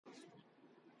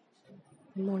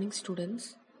Good morning,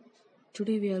 students.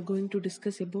 Today we are going to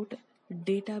discuss about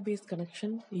database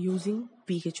connection using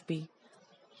PHP.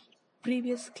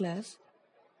 Previous class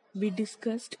we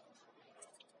discussed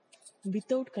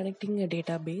without connecting a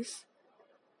database,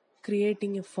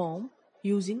 creating a form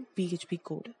using PHP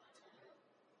code.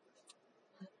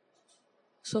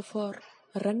 So for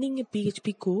running a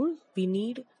PHP code, we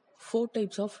need 4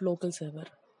 types of local server.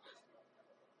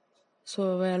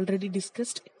 So I already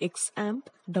discussed XAMPP,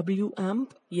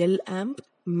 WAMP, LAMP,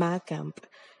 MacAMP.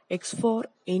 X for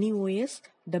any OS,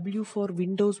 W for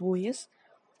Windows OS,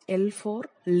 L for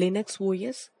Linux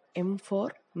OS, M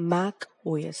for Mac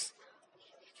OS.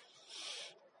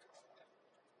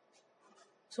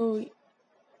 So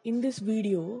in this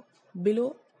video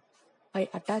below I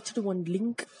attached one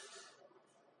link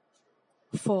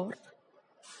for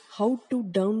how to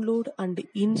download and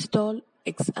install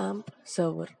XAMPP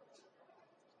server.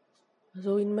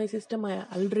 So in my system I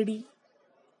already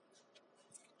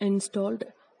installed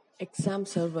XAMPP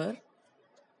server.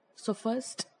 So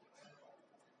first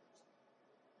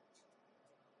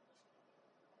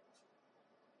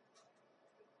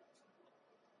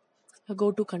I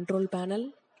go to control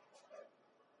panel,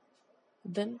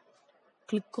 then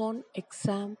click on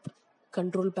XAMPP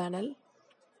control panel.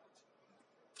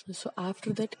 So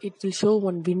after that it will show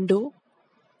one window.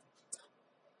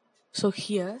 So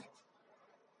here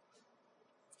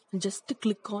just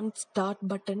click on start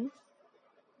button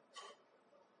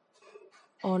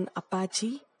on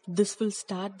Apache. This will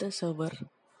start the server.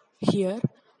 Here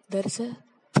there is a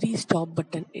 3 stop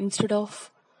button. Instead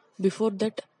of before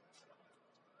that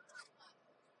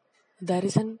there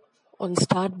is an on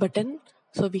start button.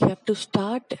 So we have to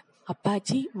start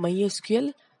Apache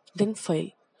mysql then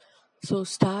file. So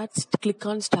click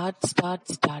on start.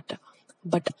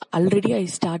 But already I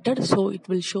started, so it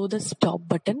will show the stop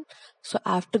button. So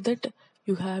after that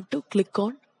you have to click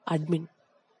on admin.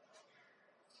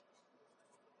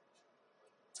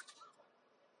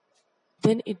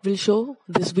 Then it will show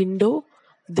this window.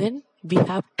 Then we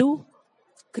have to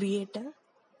create a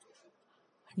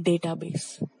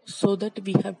database. So that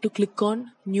we have to click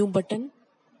on new button.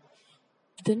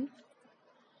 Then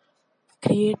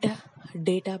create a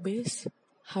database.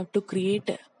 Have to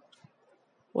create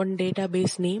one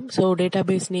database name. So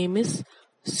database name is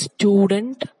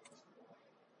student.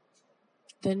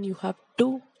 Then you have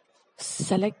to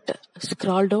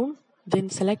scroll down, then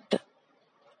select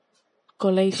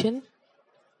collation,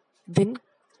 then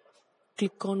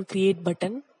click on create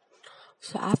button.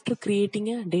 So after creating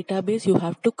a database, you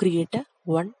have to create a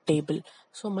one table.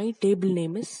 So my table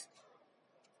name is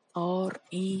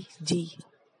REG,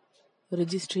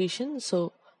 registration.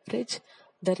 So there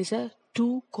is a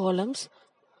 2 columns.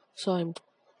 So I'm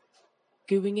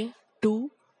giving a 2,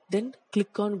 then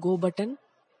click on go button.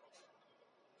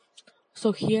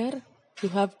 So here you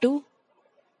have to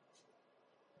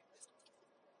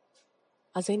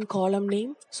assign column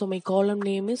name. So my column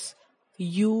name is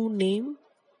uname,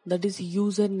 that is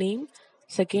username.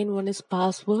 Second one is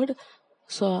password.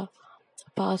 So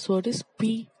password is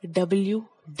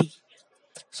PWD.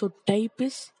 So type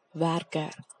is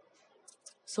varchar.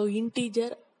 So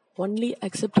integer only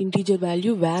accept integer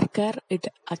value. Varchar it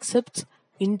accepts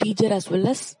integer as well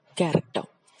as character.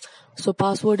 So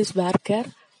password is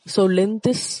varchar. So length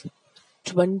is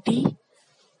 20.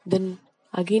 Then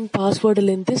again password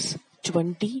length is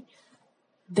 20.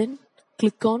 Then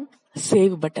click on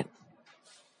save button.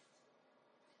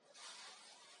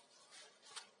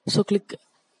 So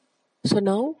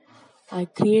now I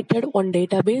created one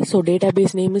database. So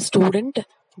database name is student.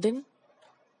 Then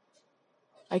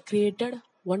I created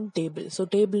one table. So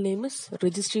table name is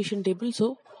registration table.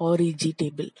 So REG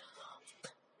table.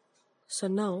 So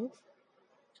now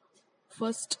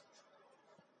first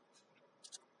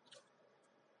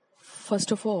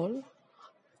of all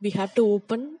we have to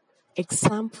open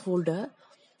XAMPP folder.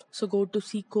 So go to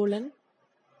C:.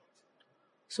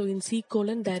 So in C:,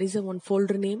 there is a one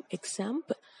folder name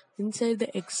XAMPP. Inside the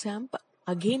XAMPP,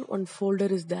 again one folder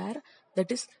is there,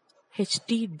 that is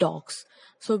htdocs.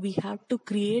 So we have to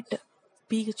create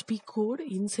PHP code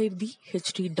inside the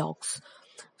htdocs.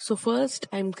 So first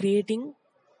I'm creating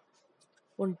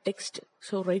one text.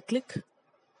 So right click,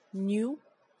 new.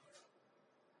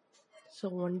 So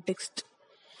one text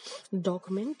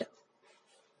document.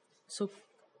 So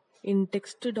in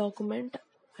text document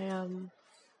I am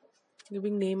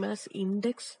giving name as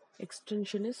index,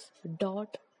 extension is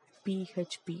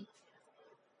 .php.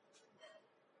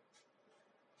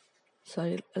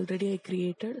 So already I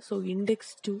created. So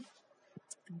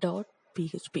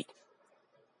index2.php.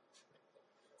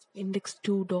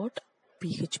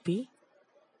 Index2.php.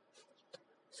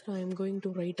 So I am going to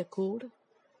write a code.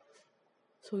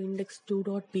 So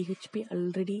index2.php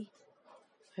already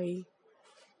I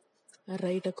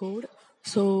write a code.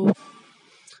 So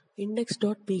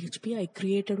index.php I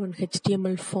created one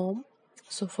HTML form.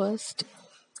 So first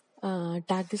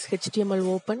tag is HTML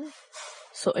open.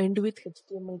 So end with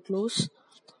HTML close.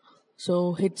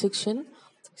 So head section.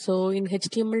 So in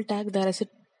HTML tag there is a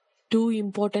two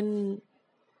important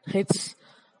heads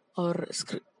or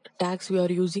tags we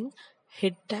are using: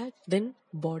 head tag, then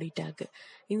body tag.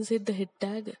 Inside the head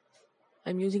tag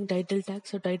I'm using title tag,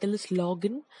 so title is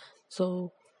login.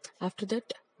 So after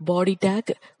that body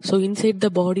tag, so inside the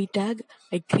body tag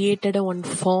I created a one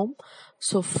form.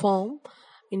 So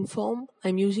in form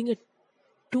I'm using a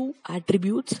two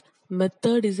attributes.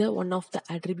 Method is a one of the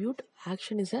attribute,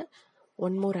 action is a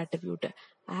one more attribute.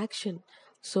 Action,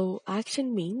 so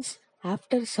action means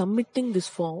after submitting this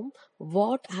form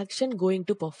what action going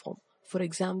to perform. For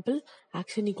example,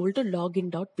 action equal to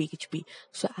login.php.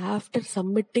 So after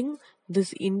submitting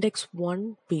this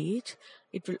index1 page,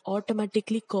 it will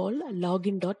automatically call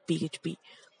login.php.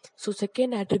 So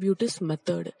second attribute is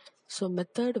method. So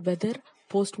method, whether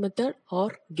post method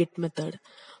or get method.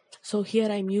 So here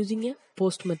I'm using a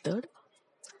post method.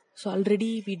 So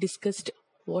already we discussed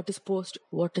what is post,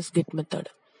 what is get method.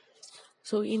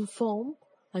 So in form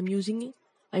I'm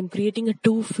creating a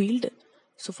two field.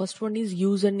 So first one is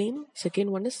username,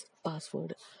 second one is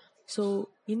password. So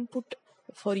input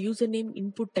for username,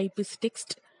 input type is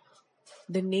text,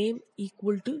 the name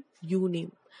equal to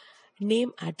uname.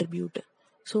 Name attribute.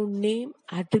 So name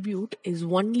attribute is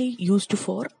only used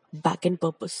for backend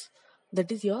purpose.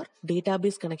 That is your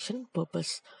database connection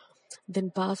purpose.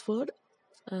 Then password,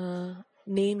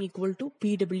 name equal to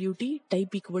pwt,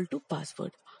 type equal to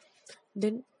password.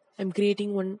 Then I'm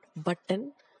creating one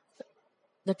button,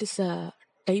 that is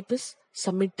type is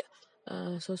submit.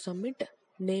 So submit,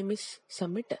 name is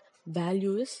submit,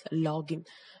 value is login.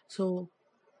 So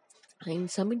in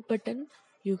submit button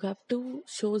you have to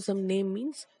show some name,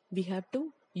 means we have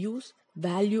to use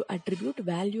value attribute.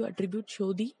 Value attribute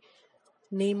show the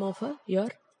name of your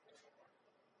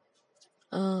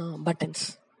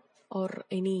buttons or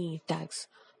any tags.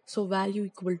 So value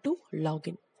equal to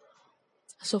login.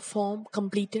 So form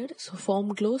completed, so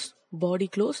form close, body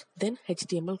close, then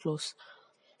HTML close.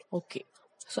 Okay,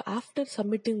 so after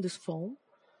submitting this form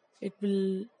it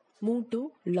will move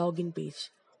to login page.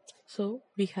 So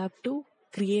we have to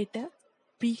create a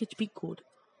PHP code.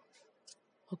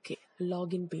 Okay,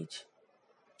 login page.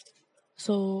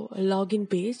 So login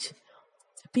page,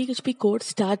 PHP code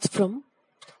starts from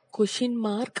question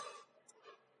mark.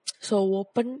 So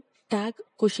open tag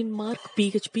question mark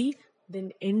PHP,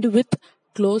 then end with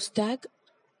close tag,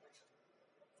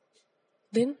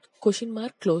 then question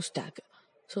mark close tag.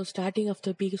 So starting of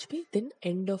the PHP, then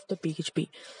end of the PHP.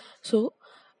 So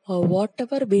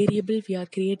whatever variable we are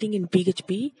creating in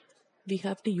PHP, we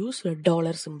have to use a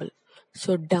dollar symbol.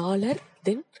 So dollar,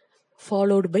 then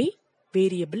followed by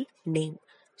variable name.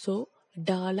 So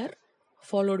dollar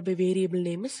followed by variable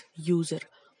name is user.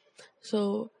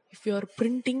 So if you are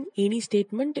printing any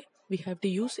statement, we have to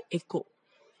use echo.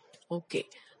 Okay,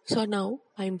 so now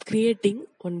I am creating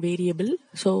one variable.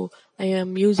 So I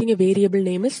am using a variable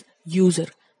name is user.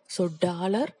 So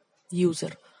dollar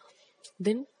user.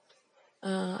 Then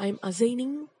I am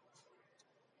assigning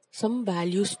some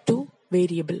values to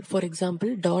variable. For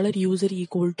example, dollar user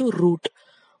equal to root.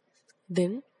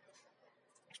 Then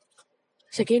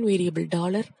second variable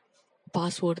dollar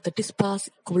password, that is pass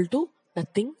equal to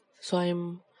nothing. So I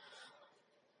am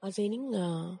assigning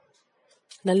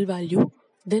null value.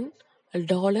 Then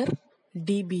dollar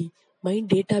db, my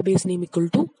database name equal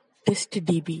to test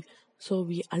db. So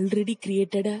we already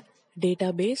created a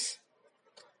database.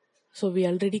 So my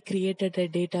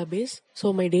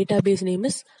database name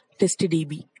is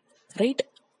testdb, right?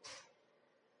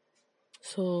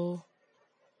 So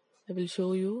I will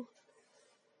show you.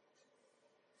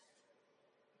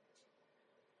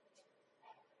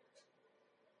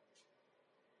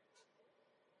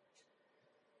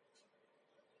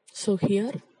 So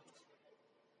here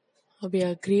we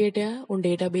are create a one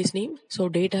database name. So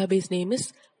database name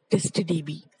is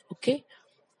testdb. Okay.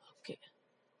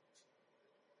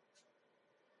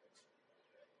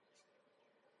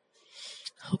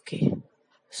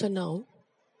 So now,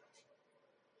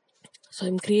 so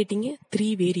I'm creating a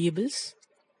three variables.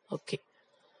 Okay.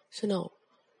 So now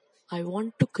I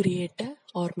want to create a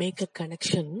or make a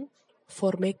connection.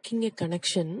 For making a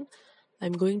connection,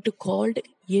 I'm going to call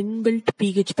inbuilt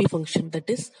PHP function, that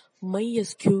is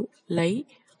mysql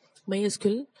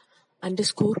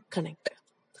underscore connect.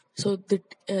 So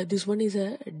that this one is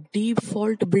a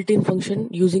default built-in function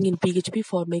using in PHP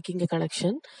for making a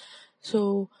connection.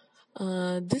 So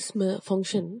This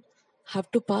function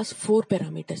have to pass 4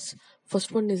 parameters.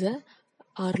 First one is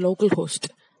our local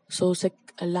host. So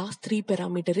last 3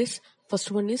 parameter is,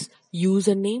 first one is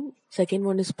username, second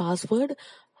one is password,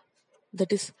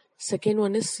 that is second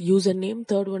one is username,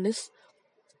 third one is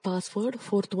password,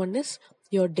 fourth one is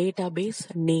your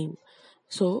database name.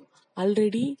 So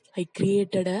already I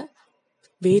created a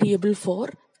variable for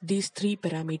these 3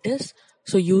 parameters.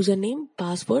 So username,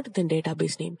 password, then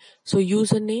database name. So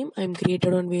username I'm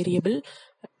created on variable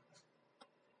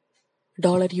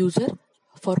 $user.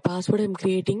 For password I'm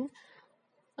creating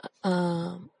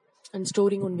and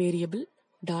storing on variable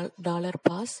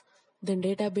 $pass. Then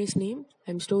database name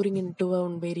I'm storing into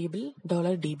one variable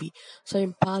 $db. So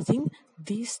I'm passing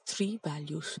these 3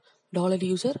 values: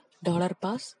 $user,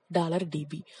 $pass,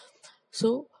 $db.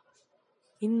 So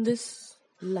in this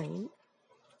line,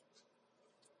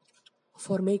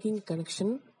 for making a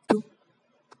connection to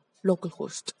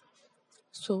localhost,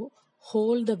 so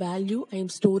hold the value I am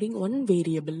storing one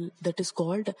variable that is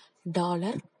called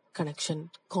 $connection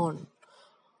con.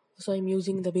 So I'm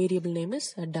using the variable name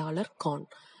is $con.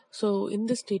 So in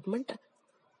this statement,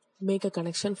 make a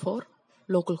connection for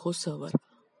localhost server.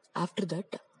 After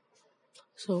that,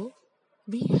 so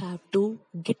we have to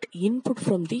get input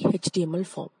from the HTML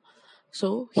form.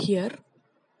 So here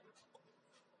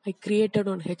I created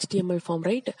on HTML form,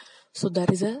 right? So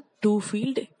there is a 2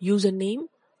 field, username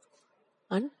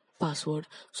and password.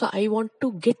 So I want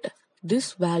to get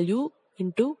this value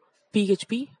into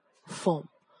PHP form.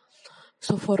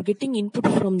 So for getting input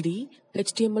from the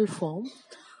HTML form,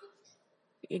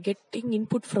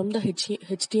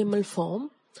 HTML form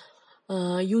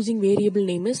using variable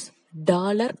name is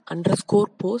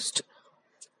 $_post.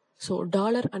 So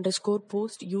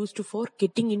 $_post used for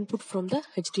getting input from the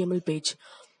HTML page.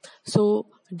 So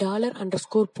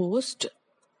 $_post,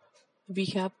 we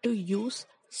have to use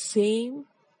same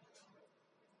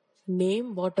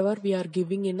name whatever we are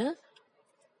giving in a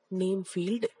name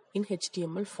field in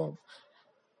HTML form.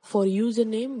 For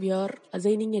username, we are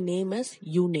assigning a name as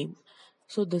uname.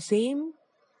 So the same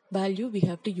value we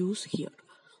have to use here.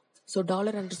 So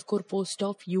 $_post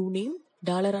of uname,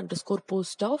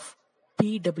 $_post of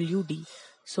pwd.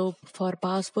 So for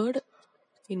password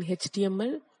in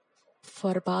HTML,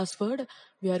 for password,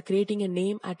 we are creating a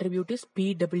name attribute is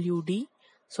pwd.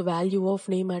 So value of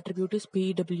name attribute is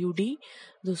pwd.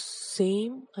 The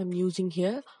same I'm using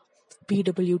here,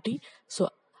 pwd. So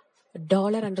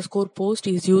 $_post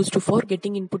is used for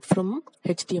getting input from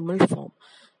HTML form.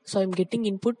 So I'm getting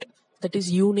input, that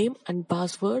is uname and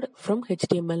password from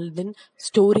HTML, then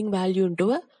storing value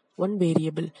into a one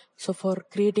variable. So for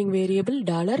creating variable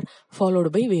dollar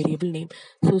followed by variable name.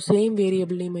 So same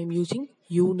variable name I'm using,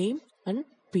 uname and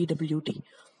pwd.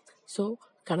 So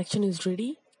connection is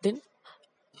ready. Then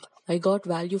I got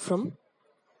value from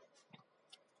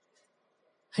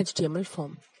HTML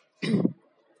form.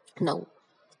 Now,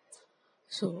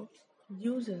 so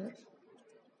user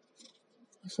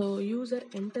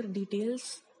enter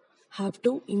details have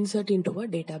to insert into a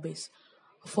database.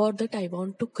 For that I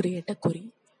want to create a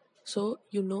query. So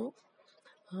so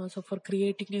for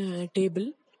creating a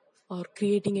table or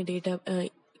creating a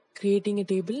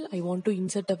table, I want to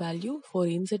insert a value. For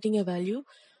inserting a value,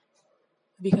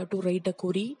 we have to write a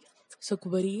query. So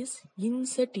query is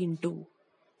insert into.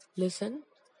 Listen.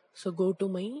 So go to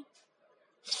my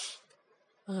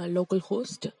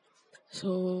localhost.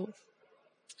 So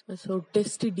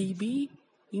test DB,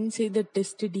 inside the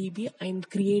test DB, I'm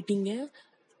creating a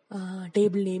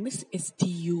table name is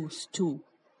stu2.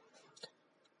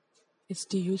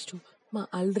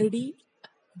 Already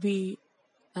we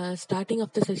starting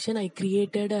of the session, I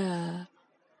created a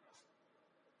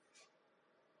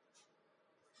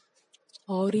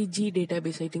org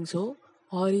database, I think so.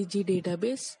 Org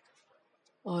database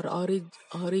or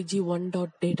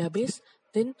org1.database,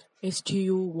 then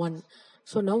stu1.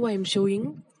 So now I'm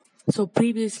showing. So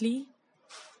previously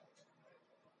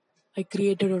I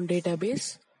created on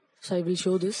database. So I will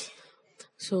show this.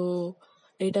 So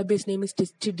database name is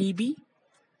testdb.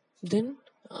 Then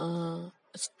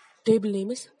table name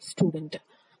is student.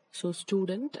 So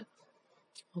student.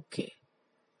 Okay.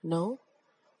 Now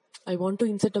I want to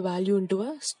insert a value into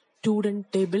a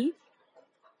student table.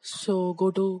 So go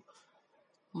to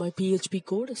my PHP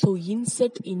code. So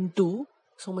insert into.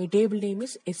 So my table name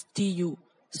is stu.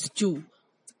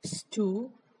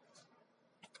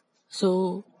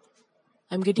 So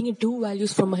I'm getting 2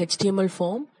 values from a HTML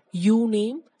form,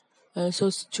 uname,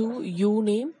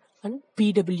 uname and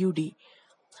pwd.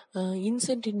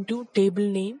 Insert into table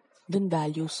name, then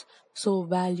values. So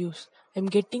values, I'm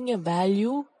getting a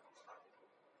value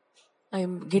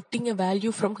I'm getting a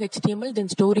value from HTML, then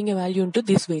storing a value into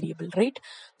this variable, right?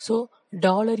 So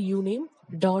 $uname,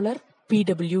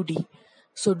 $pwd.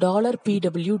 So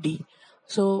 $pwd.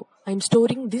 So I'm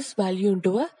storing this value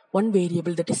into a one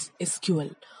variable, that is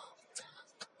SQL.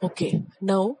 Okay,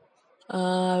 now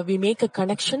we make a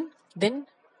connection, then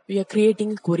we are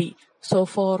creating a query. So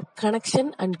for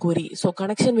connection and query, so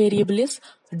connection variable is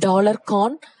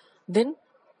 $con, then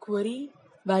query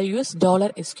value is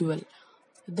 $SQL.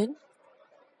 Then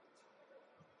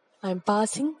I'm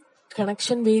passing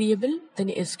connection variable, then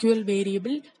SQL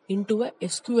variable into a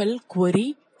SQL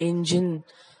query engine.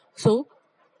 So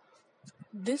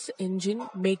this engine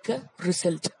make a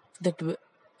result that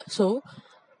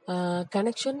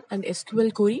connection and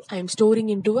SQL query I'm storing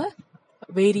into a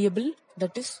variable,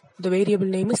 that is the variable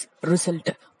name is result,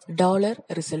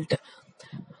 $result.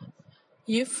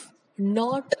 If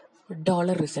not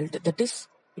 $result, that is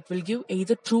it will give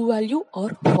either true value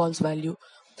or false value.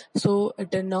 So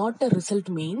not a result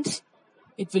means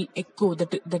it will echo,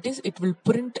 that is it will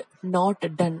print not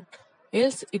done,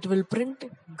 else it will print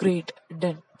great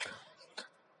done.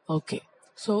 Okay,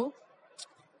 so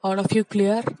all of you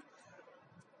clear?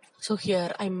 So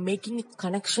here I'm making a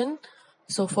connection.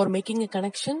 So for making a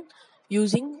connection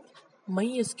using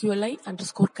mysqli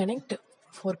 _ connect,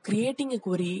 for creating a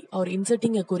query or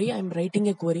inserting a query, I'm writing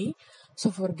a query.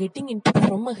 So for getting input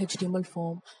from a HTML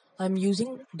form, I'm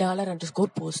using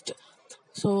 $_post.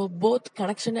 So both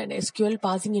connection and SQL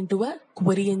passing into a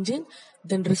query engine,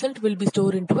 then result will be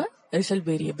stored into a result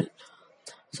variable.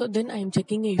 So then I am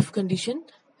checking a if condition.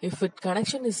 If it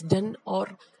connection is done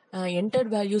or entered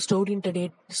value stored into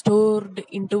a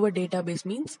database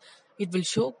means it will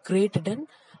show great done.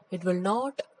 It will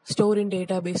not store in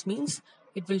database means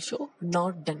it will show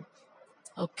not done.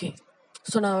 Okay.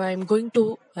 So now I am going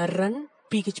to run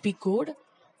PHP code.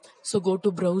 So go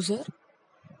to browser.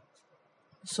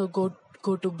 So go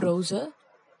to browser.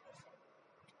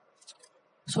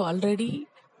 So already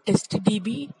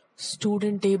testdb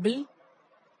student table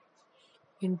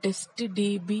in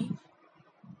testdb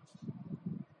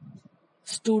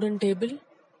student table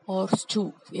or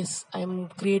stu. Yes, I am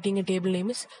creating a table name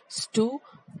is stu.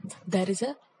 There is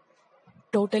a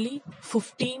totally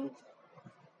 15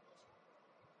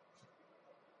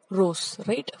 rows,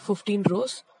 right? 15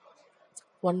 rows,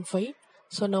 15.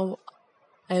 So now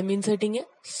I am inserting a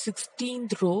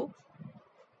 16th row.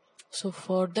 So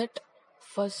for that,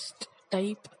 first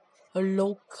type a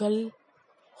local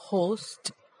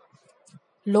host.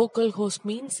 Local host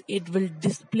means it will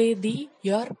display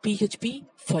your PHP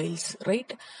files,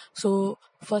 right? So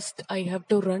first I have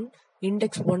to run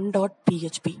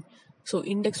index1.php. So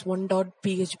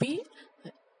index1.php,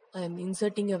 I am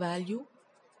inserting a value.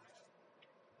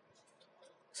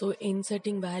 So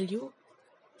inserting value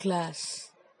class,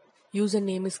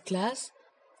 username is class,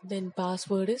 then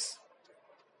password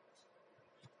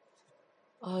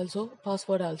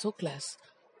also class.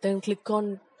 Then click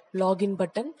on login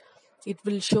button. It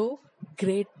will show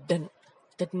great done.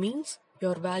 That means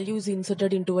your value is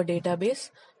inserted into a database.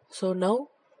 So now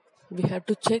we have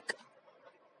to check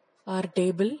our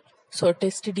table. So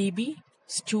testdb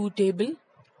stu table.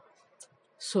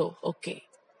 So okay,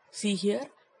 see here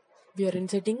we are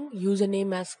inserting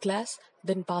username as class,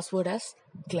 then password as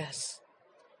class.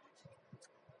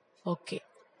 Okay,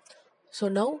 so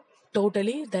now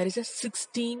totally there is a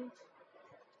 16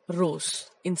 rows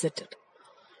inserted.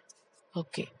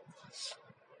 Okay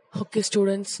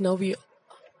students, now you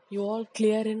all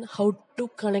clear in how to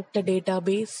connect a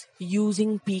database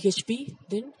using PHP,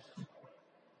 then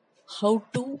how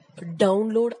to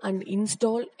download and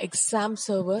install XAMPP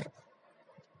server.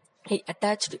 I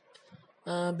attached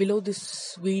below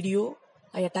this video,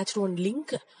 I attached one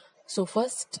link. So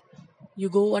first you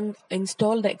go and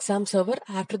install the XAMPP server.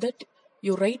 After that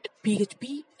you write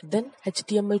PHP, then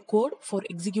HTML code for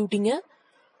executing a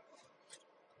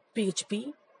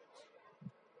PHP.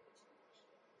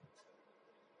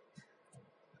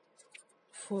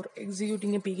 For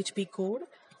executing a PHP code.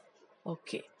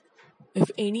 Okay.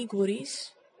 If any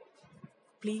queries,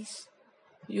 please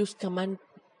use command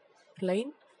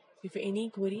line. If any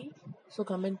query, so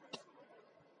comment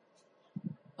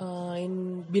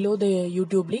in below the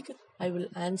YouTube link. I will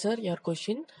answer your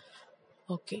question.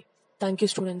 Okay. Thank you,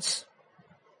 students.